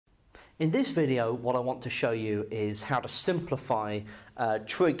In this video, what I want to show you is how to simplify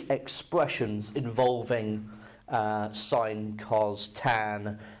trig expressions involving sine, cos,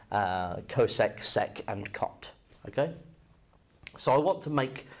 tan, cosec, sec, and cot. Okay? So I want to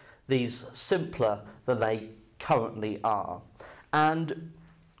make these simpler than they currently are. And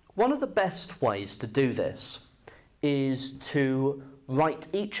one of the best ways to do this is to write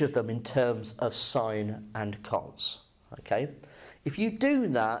each of them in terms of sine and cos. Okay? If you do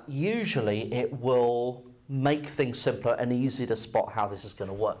that, usually it will make things simpler and easier to spot how this is going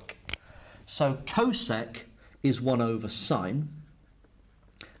to work. So cosec is 1 over sine,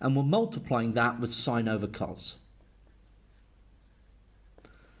 and we're multiplying that with sine over cos.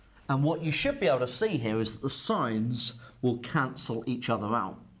 And what you should be able to see here is that the sines will cancel each other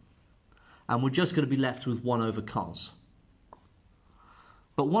out. And we're just going to be left with 1 over cos.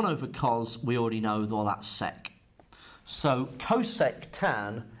 But 1 over cos, we already know, well, that's sec. So cosec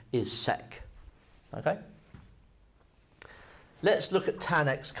tan is sec. Okay? Let's look at tan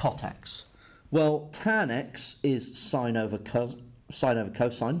x cot x. Well, tan x is sine over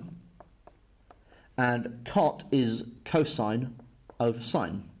cosine, and cot is cosine over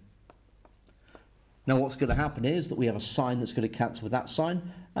sine. Now what's going to happen is that we have a sine that's going to cancel with that sine,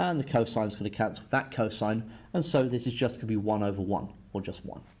 and the cosine is going to cancel with that cosine, and so this is just going to be 1 over 1, or just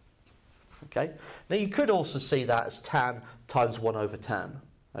 1. Okay? Now you could also see that as tan times 1 over tan,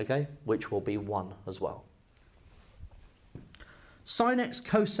 okay? Which will be 1 as well. Sin x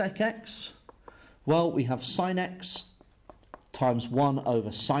cosec x, well, we have sin x times 1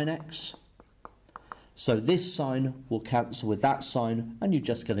 over sin x. So this sine will cancel with that sine, and you're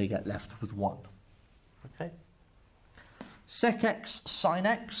just going to get left with 1. Okay? Sec x sin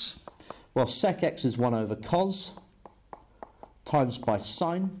x, well, sec x is 1 over cos times by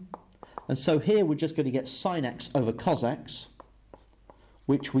sine. And so here we're just going to get sin x over cos x,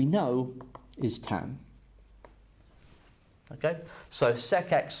 which we know is tan. Okay? So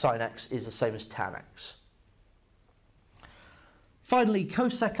sec x sin x is the same as tan x. Finally,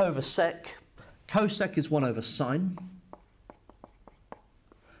 cosec over sec. Cosec is 1 over sine,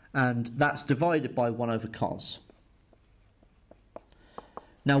 and that's divided by 1 over cos.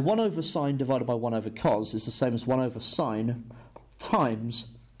 Now 1 over sine divided by 1 over cos is the same as 1 over sine times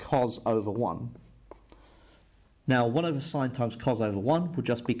cos over 1. Now 1 over sine times cos over 1 will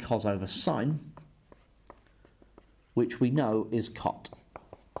just be cos over sine, which we know is cot.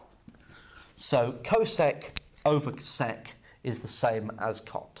 So cosec over sec is the same as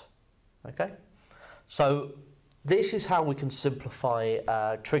cot. Okay? So this is how we can simplify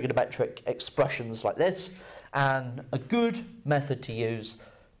trigonometric expressions like this, and a good method to use: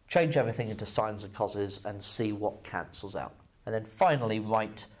 change everything into sines and coses and see what cancels out. And then finally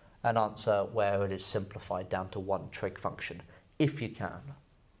write an answer where it is simplified down to one trig function, if you can.